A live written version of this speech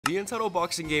The Untitled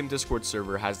Boxing Game Discord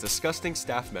server has disgusting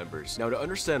staff members. Now, to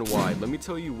understand why, let me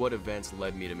tell you what events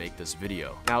led me to make this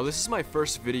video. Now, this is my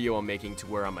first video I'm making to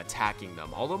where I'm attacking them,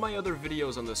 although my other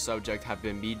videos on this subject have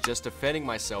been me just defending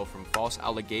myself from false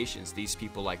allegations these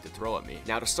people like to throw at me.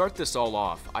 Now, to start this all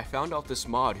off, I found out this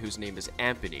mod whose name is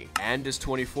Anthony, and is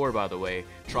 24 by the way,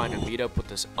 trying to meet up with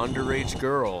this underage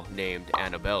girl named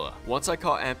Annabella. Once I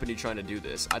caught Anthony trying to do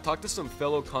this, I talked to some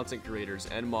fellow content creators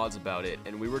and mods about it,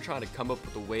 and we were trying to come up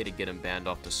with a way to get him banned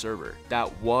off the server.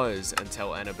 That was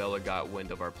until Annabella got wind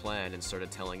of our plan and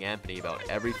started telling Anthony about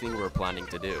everything we were planning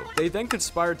to do. They then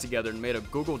conspired together and made a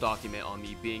Google document on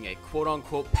me being a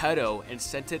quote-unquote pedo and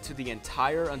sent it to the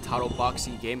entire Untitled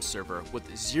Boxing Game server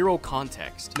with zero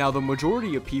context. Now, the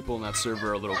majority of people in that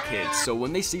server are little kids, so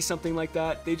when they see something like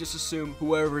that, they just assume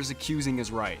whoever is accusing is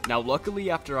right. Now,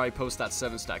 luckily, after I post that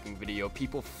 7-stacking video,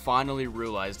 people finally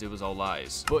realized it was all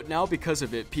lies. But now, because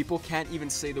of it, people can't even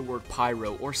say the word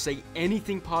pyro or say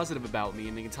anything positive about me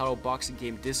in the Untitled Boxing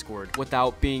Game Discord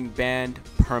without being banned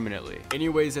permanently.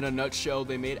 Anyways, in a nutshell,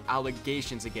 they made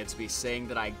allegations against me saying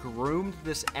that I groomed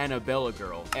this Annabella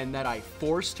girl and that I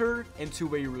forced her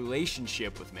into a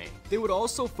relationship with me. They would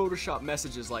also Photoshop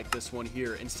messages like this one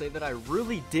here and say that I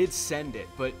really did send it,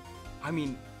 but I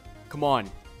mean, come on.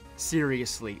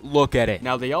 Seriously, look at it.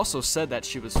 Now, they also said that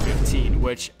she was 15,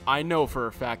 which I know for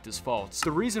a fact is false.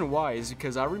 The reason why is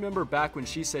because I remember back when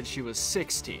she said she was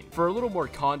 16. For a little more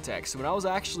context, when I was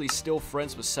actually still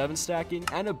friends with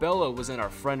 7-stacking, Annabella was in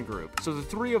our friend group, so the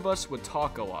three of us would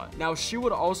talk a lot. Now, she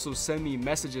would also send me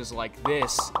messages like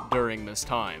this during this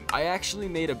time. I actually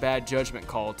made a bad judgment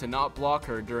call to not block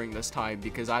her during this time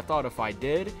because I thought if I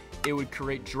did, it would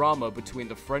create drama between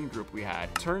the friend group we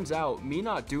had. Turns out, me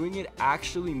not doing it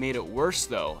actually made it worse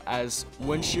though, as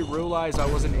when she realized I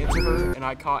wasn't into her and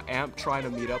I caught Amp trying to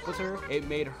meet up with her, it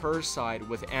made her side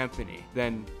with Anthony.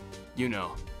 Then, you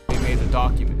know, they made the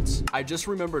documents. I just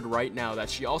remembered right now that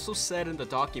she also said in the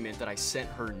document that I sent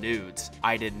her nudes.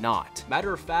 I did not.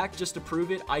 Matter of fact, just to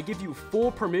prove it, I give you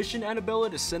full permission, Annabella,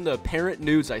 to send the apparent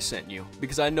nudes I sent you,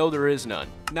 because I know there is none.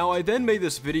 Now, I then made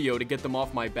this video to get them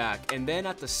off my back, and then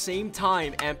at the same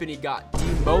time, Anthony got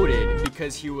demoted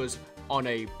because he was on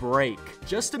a break.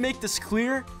 Just to make this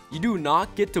clear, you do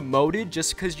not get demoted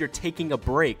just because you're taking a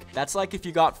break. That's like if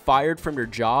you got fired from your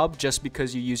job just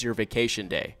because you use your vacation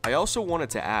day. I also wanted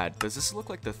to add, does this look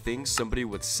like the things somebody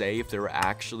would say if they were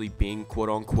actually being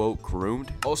quote-unquote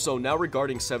groomed? Also, now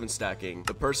regarding 7-stacking,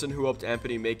 the person who helped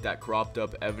Anthony make that cropped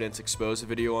up evidence exposed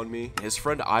video on me, his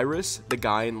friend Iris, the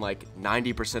guy in like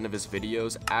 90% of his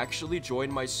videos, actually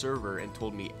joined my server and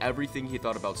told me everything he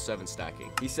thought about 7-stacking.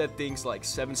 He said things like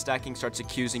 7-stacking starts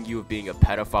accusing you of being a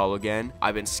pedophile again.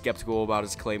 I've been skeptical about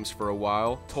his claims for a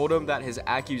while, told him that his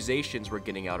accusations were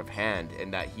getting out of hand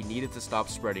and that he needed to stop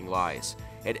spreading lies.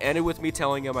 It ended with me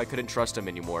telling him I couldn't trust him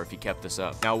anymore if he kept this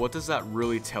up. Now, what does that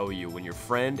really tell you when your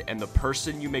friend and the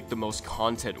person you make the most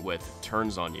content with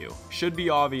turns on you? Should be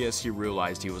obvious he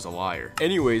realized he was a liar.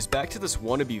 Anyways, back to this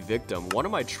wannabe victim. One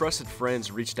of my trusted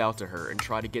friends reached out to her and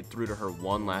tried to get through to her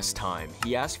one last time.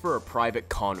 He asked for a private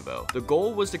convo. The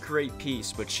goal was to create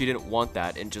peace, but she didn't want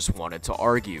that and just wanted to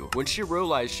argue. When she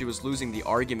realized she was losing the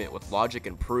argument with logic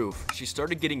and proof, she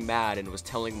started getting mad and was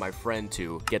telling my friend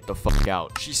to get the fuck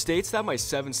out. She states that my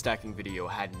 7-stacking video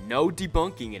had no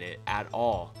debunking in it at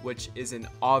all, which is an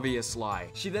obvious lie.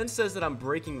 She then says that I'm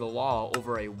breaking the law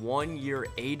over a 1-year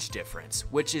age difference,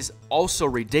 which is also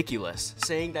ridiculous,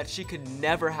 saying that she could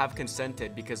never have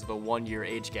consented because of the 1-year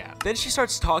age gap. Then she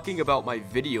starts talking about my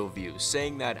video views,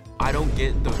 saying that I don't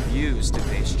get the views to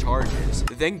face charges.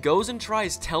 Then goes and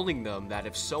tries telling them that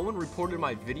if someone reported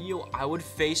my video, I would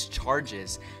face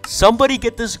charges. Somebody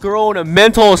get this girl in a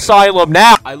mental asylum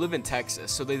now! I live in Texas,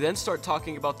 so they then start talking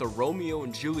about the Romeo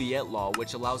and Juliet law,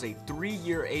 which allows a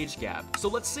 3-year age gap. So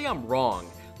let's say I'm wrong.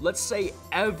 Let's say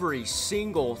every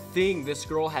single thing this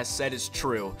girl has said is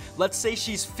true. Let's say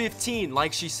she's 15,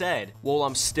 like she said. Well,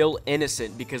 I'm still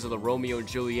innocent because of the Romeo and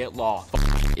Juliet law.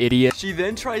 Idiot. She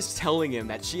then tries telling him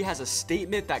that she has a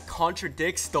statement that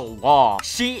contradicts the law.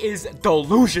 She is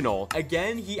delusional.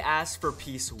 Again, he asks for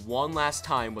peace one last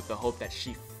time with the hope that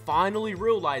she finally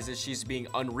realizes she's being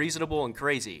unreasonable and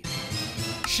crazy.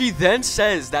 She then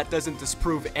says that doesn't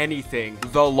disprove anything.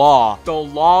 The law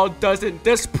doesn't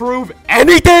disprove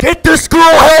anything. Get this girl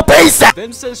help ASAP.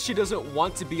 Then says she doesn't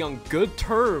want to be on good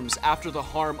terms after the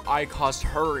harm I caused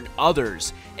her and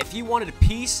others, If he wanted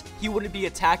peace, he wouldn't be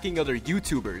attacking other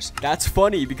YouTubers. That's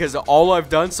funny because all I've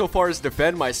done so far is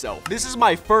defend myself. This is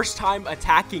my first time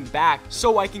attacking back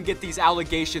so I can get these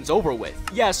allegations over with.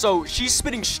 Yeah, so she's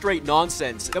spitting straight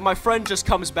nonsense. Then my friend just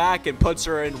comes back and puts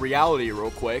her in reality real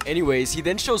quick. Anyways, he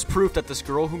then shows proof that this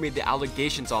girl who made the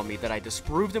allegations on me that I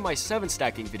disproved in my 7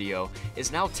 stacking video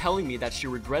is now telling me that she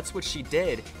regrets what she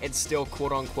did and still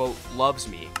quote-unquote loves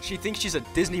me. She thinks she's a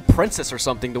Disney princess or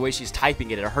something the way she's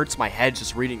typing it. It hurts my head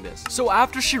just reading this. So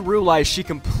after she realized she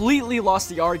completely lost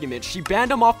the argument, she banned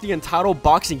him off the Untitled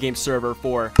Boxing Game server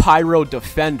for Pyro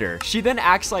Defender. She then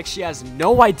acts like she has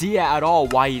no idea at all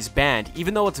why he's banned,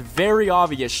 even though it's very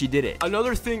obvious she did it.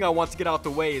 Another thing I want to get out the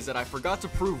way is that I forgot to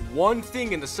prove one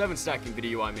thing in the 7 stacking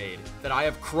video I made, that I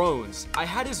have Chronos. I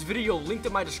had his video linked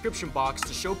in my description box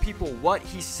to show people what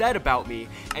he said about me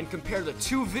and compare the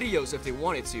 2 videos if they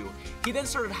wanted to. He then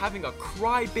started having a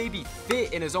crybaby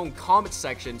fit in his own comment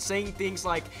section, saying things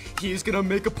like, he's gonna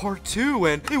make a part 2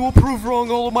 and it will prove wrong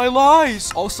all of my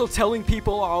lies. Also telling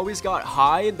people I always got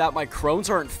high and that my Chronos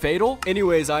aren't fatal.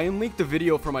 Anyways, I unlinked the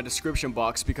video from my description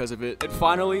box because of it. And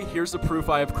finally, here's the proof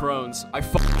I have Chronos. I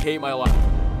fucking hate my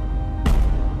life.